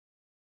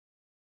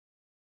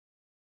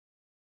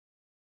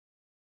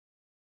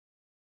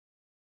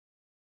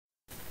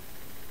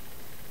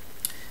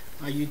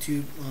Hi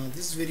YouTube.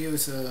 This video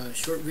is a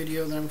short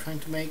video that I'm trying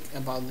to make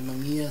about the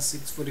Mamiya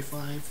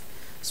 645,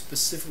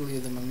 specifically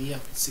the Mamiya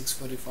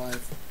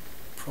 645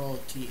 Pro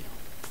TL.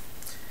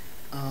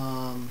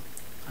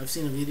 I've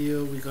seen a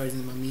video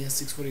regarding the Mamiya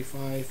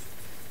 645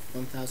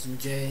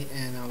 1000J,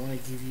 and I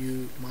want to give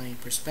you my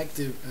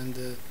perspective on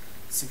the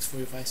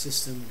 645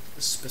 system,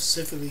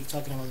 specifically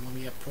talking about the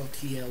Mamiya Pro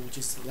TL, which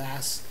is the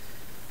last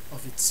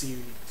of its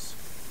series.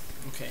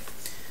 Okay.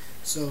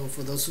 So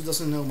for those who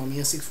doesn't know,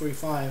 Mamiya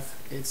 645,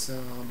 it's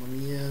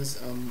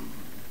Mamiya's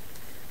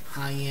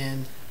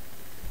high-end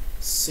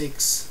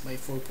 6 by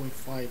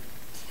 4.5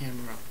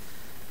 camera.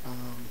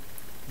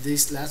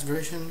 This last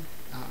version,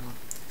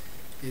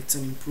 it's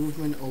an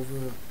improvement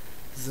over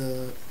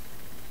the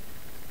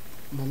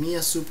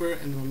Mamiya Super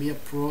and Mamiya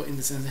Pro, in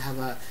the sense they have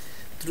a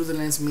through the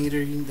lens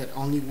metering that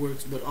only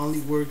works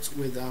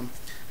with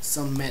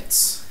some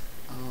METs.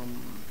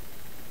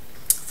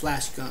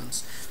 Flash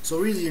guns, so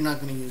really you're not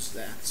going to use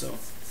that. So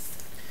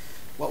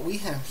what we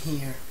have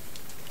here,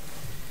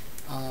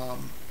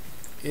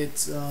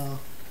 it's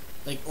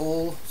like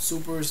all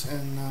Supers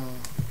and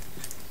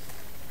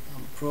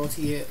Pro and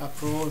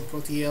Pro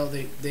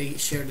TL, they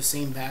share the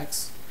same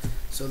backs.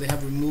 So they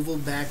have removable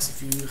backs.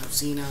 If you have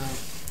seen a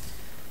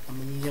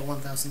Mamiya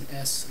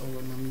 1000S or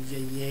a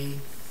Mamiya Yay,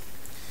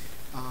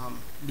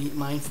 be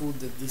mindful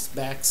that these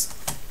backs,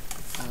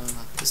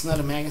 it's not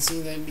a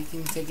magazine that we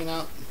can take it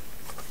out.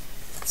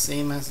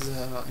 Same as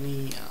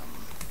any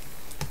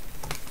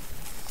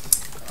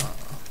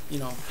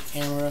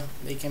camera,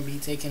 they can be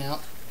taken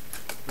out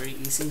very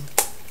easy.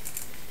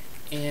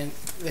 And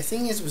the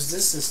thing is with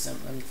this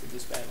system, let me put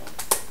this back on,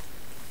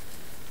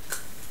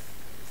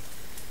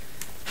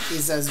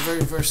 is that it's a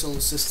very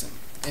versatile system,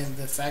 and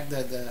the fact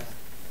that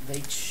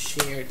they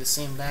share the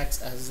same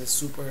backs as the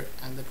Super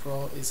and the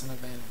Pro is an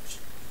advantage.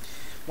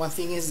 One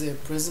thing is the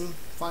prism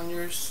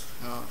finders.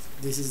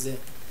 This is the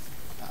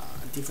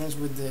difference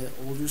with the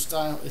older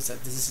style, is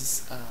that this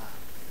is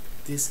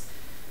this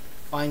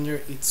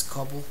finder, it's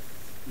coupled,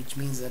 which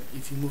means that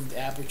if you move the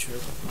aperture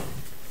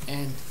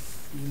and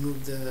you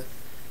move the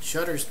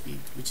shutter speed,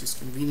 which is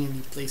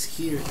conveniently placed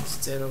here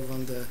instead of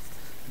on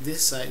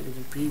this side with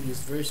the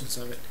previous versions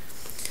of it,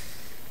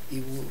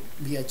 it will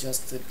be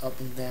adjusted up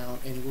and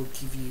down, and it will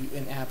give you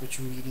an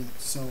aperture reading.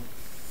 So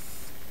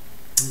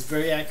it's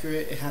very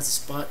accurate. It has a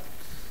spot,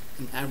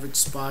 an average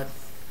spot,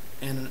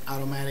 and an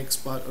automatic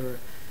spot or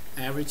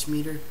average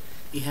meter.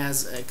 It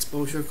has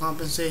exposure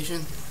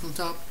compensation on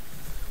top,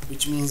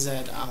 which means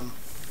that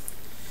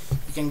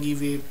you can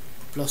give it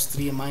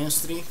 +3 and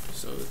 -3,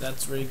 so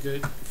that's very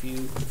good if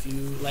you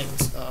like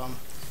the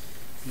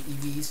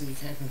EVs and you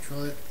can't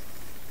control it.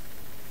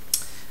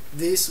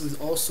 This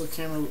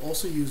camera will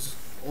also use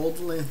all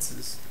the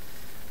lenses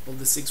of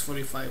the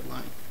 645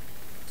 line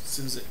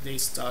since they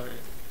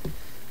started.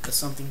 That's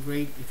something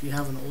great. If you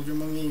have an older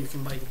Mamiya, you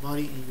can buy the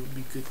body and you'll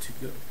be good to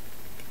go.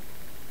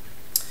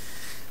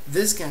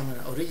 This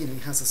camera originally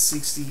has a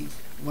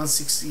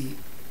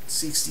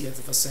 1/60th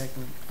of a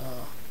second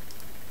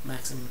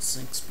maximum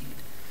sync speed.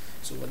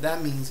 So what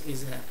that means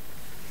is that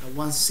at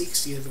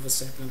 1/60th of a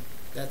second,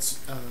 that's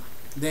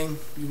then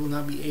you will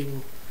not be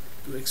able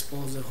to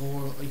expose the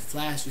whole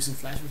flash using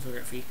flash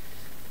photography,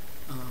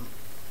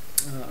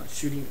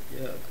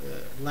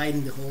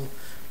 lighting the whole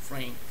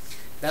frame.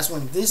 That's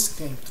when this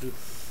came through.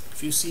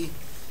 If you see,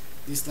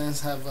 these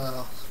lenses have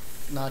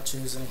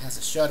notches and it has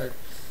a shutter.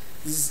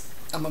 This is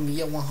a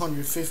Mamiya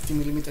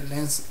 150mm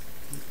lens,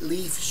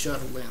 leaf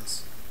shutter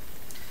lens.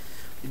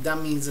 That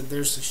means that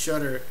there's a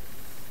shutter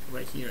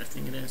right here, I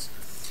think it is,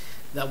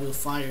 that will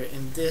fire,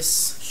 and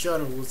this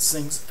shutter will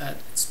sync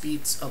at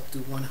speeds up to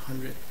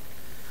 1/500th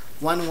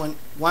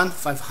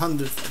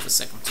of a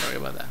second. Sorry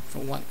about that,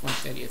 from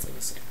 1/30th of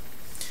a second.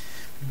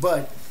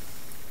 But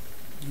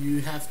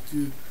you have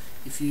to,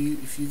 if you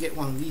get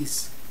one of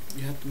these,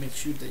 you have to make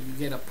sure that you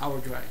get a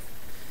power drive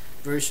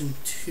version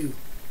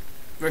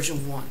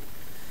 1,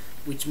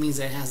 which means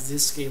that it has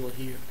this cable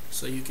here,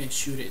 so you can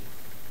shoot it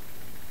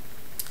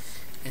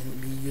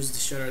and use the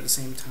shutter at the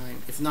same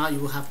time. If not, you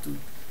will have to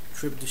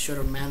trip the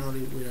shutter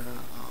manually with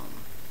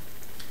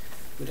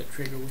a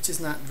trigger, which is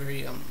not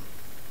very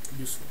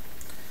useful.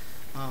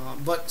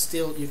 But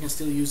still, you can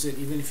still use it.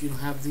 Even if you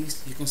don't have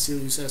these, you can still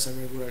use it as a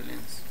regular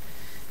lens.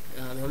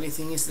 The only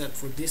thing is that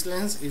for this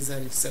lens is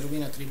that instead of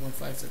being a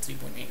 3.5, it's a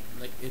 3.8,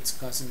 like its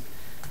cousin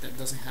that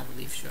doesn't have a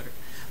leaf shutter.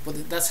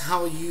 But that's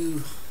how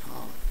you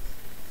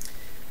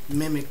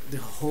mimic the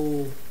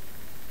whole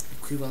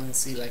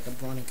equivalency like a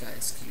Bronica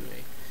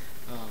SQA,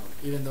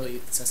 even though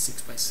it's a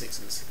 6x6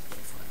 and a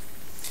 6.5.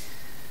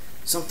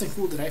 Something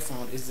cool that I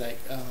found is like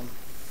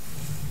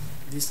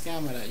this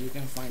camera, you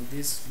can find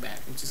this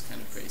back, which is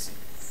kind of crazy.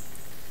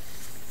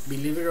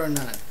 Believe it or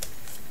not,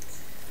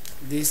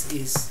 this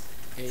is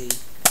a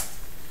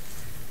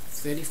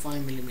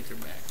 35mm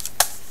back,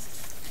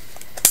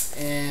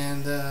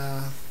 and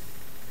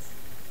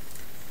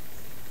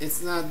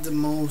it's not the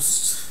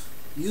most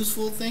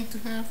useful thing to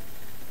have,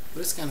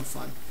 but it's kind of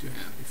fun to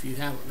have. If you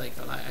have like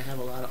I have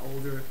a lot of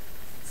older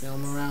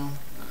film around,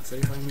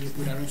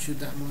 35mm, I don't shoot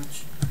that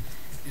much,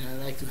 and I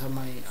like to have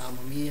my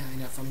Mamiya,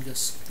 and if I'm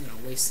just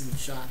wasting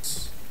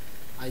shots,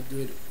 I do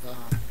it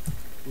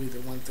with the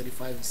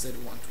 135 instead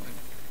of 120.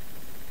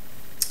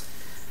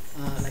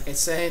 Like I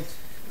said,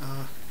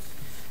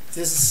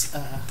 this is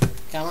a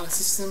camera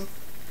system,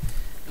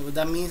 and what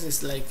that means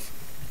is like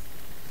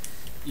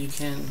you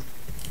can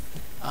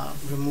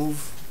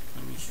remove.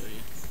 Let me show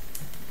you.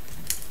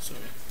 Sorry,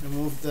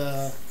 remove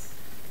the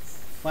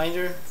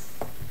finder,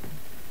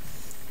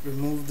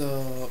 remove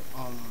the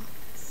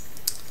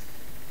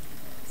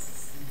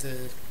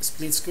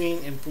split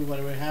screen, and put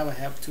whatever I have. I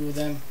have two of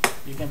them.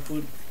 You can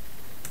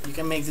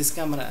make this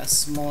camera as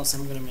small as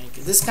I'm gonna make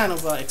it. This is kind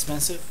of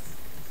expensive.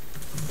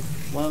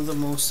 One of the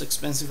most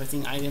expensive, I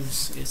think,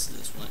 items is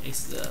this one.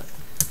 It's the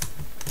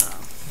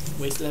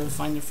weight level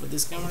finder for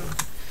this camera.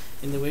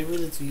 And the way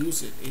really to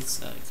use it, it's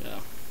like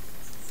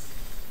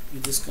you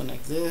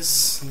disconnect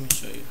this. Let me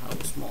show you how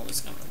small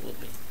this camera will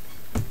be.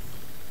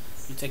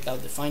 You take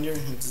out the finder,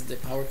 and this is the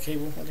power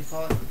cable, what they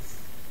call it.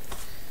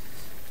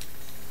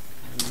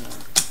 And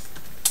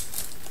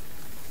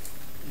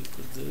you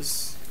put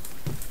this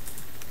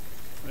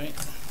right.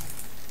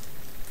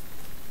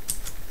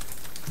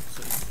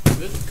 So it's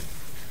good.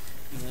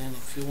 And then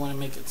if you want to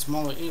make it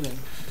smaller even,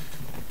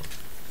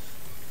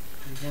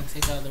 you can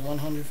take out the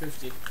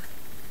 150.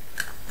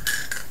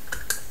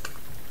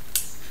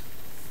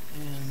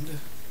 And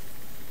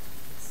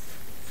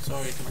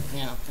sorry to my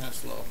hand, I'm kind of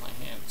slow with my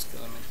hands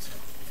because I'm in.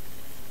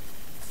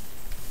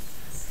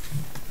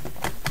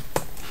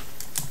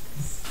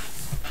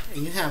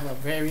 And you have a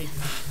very,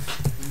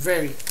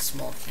 very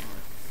small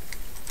camera,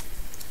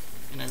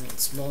 and I mean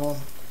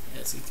small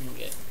as you can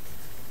get.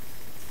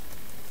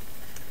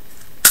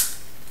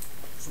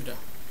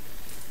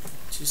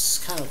 Which is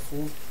kind of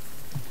cool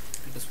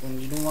because when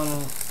you don't want to.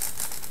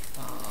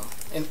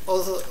 And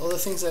other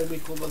things that are really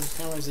cool about this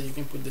camera is that you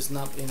can put this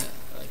knob in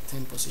like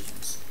 10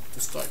 positions to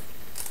start.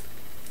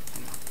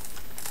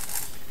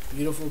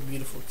 Beautiful,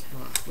 beautiful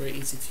camera. Very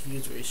easy to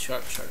use, very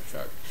sharp,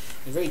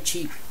 and very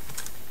cheap.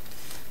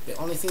 The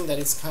only thing that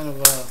is kind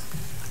of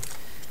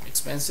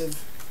expensive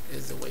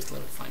is the weight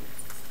level finder.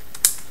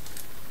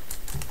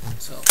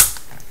 So,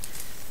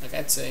 like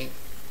I'd say,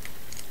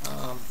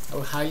 I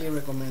would highly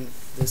recommend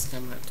this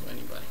camera to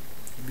anybody.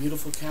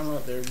 Beautiful camera,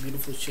 they're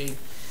beautiful shape.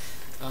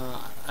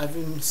 I've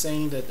been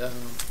saying that,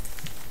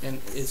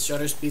 and its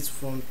shutter speeds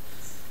from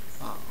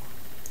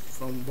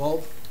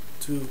bulb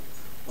to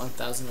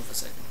 1,000 of a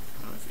second.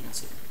 I don't know if you can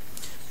see it,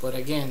 but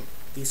again,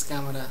 this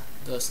camera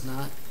does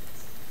not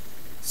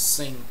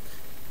sync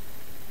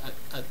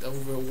at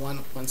over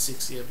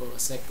 1/160th of a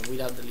second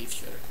without the leaf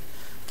shutter.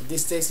 But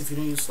these days, if you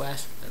don't use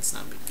flash, that's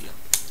not a big deal.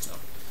 So,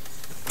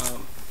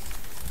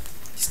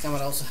 this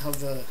camera also have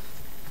the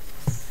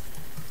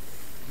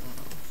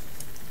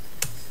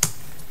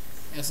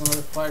has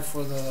another part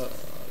for the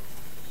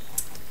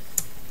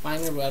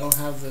finder, but I don't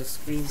have the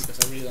screen because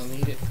I really don't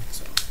need it.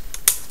 So,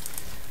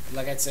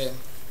 like I said,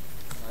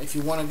 if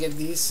you want to get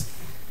these,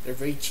 they're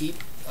very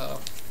cheap.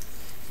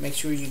 Make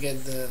sure you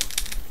get the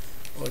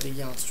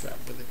yarn strap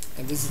with it,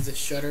 and this is the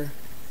shutter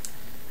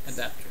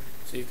adapter,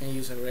 so you can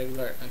use a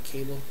regular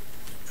cable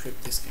to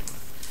trip this camera.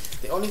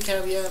 The only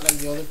caveat, like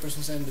the other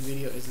person said in the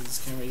video, is that this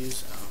camera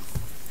uses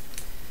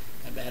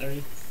a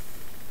battery,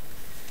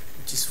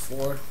 which is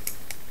 4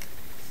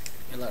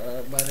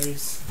 LR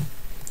batteries.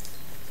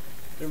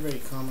 They're very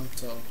common,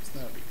 so it's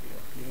not a big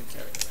deal. You can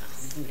carry it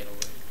around. You can get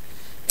over it.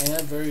 And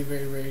they're very,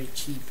 very, very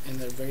cheap, and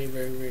they're very,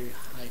 very, very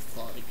high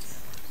quality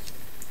cameras.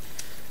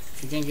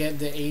 If you can get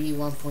the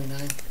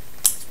 81.9,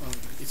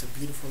 it's a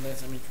beautiful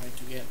lens. I've been trying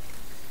to get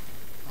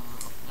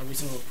a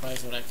reasonable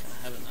price, but I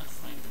haven't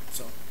find it.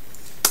 So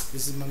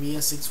this is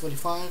Mamiya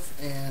 645,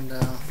 and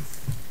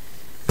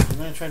I'm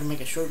gonna try to make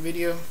a short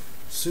video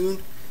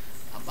soon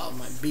about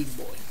my big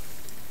boy.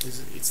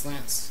 It's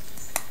Lance.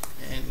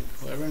 And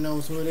whoever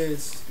knows who it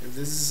is, if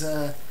this is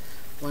a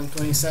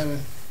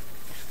 127,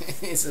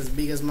 it's as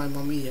big as my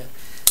Mamiya.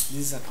 This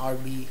is an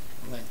RB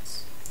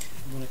lens.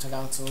 I'm going to check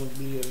out some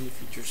video in the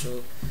future.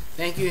 So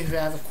thank you. If you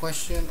have a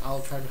question,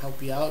 I'll try to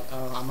help you out.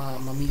 I'm a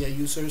Mamiya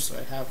user, so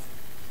I have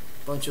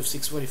a bunch of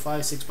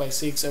 645,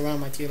 6x6 around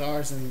my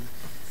TLRs and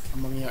a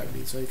Mamiya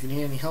RB. So if you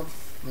need any help,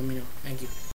 let me know. Thank you.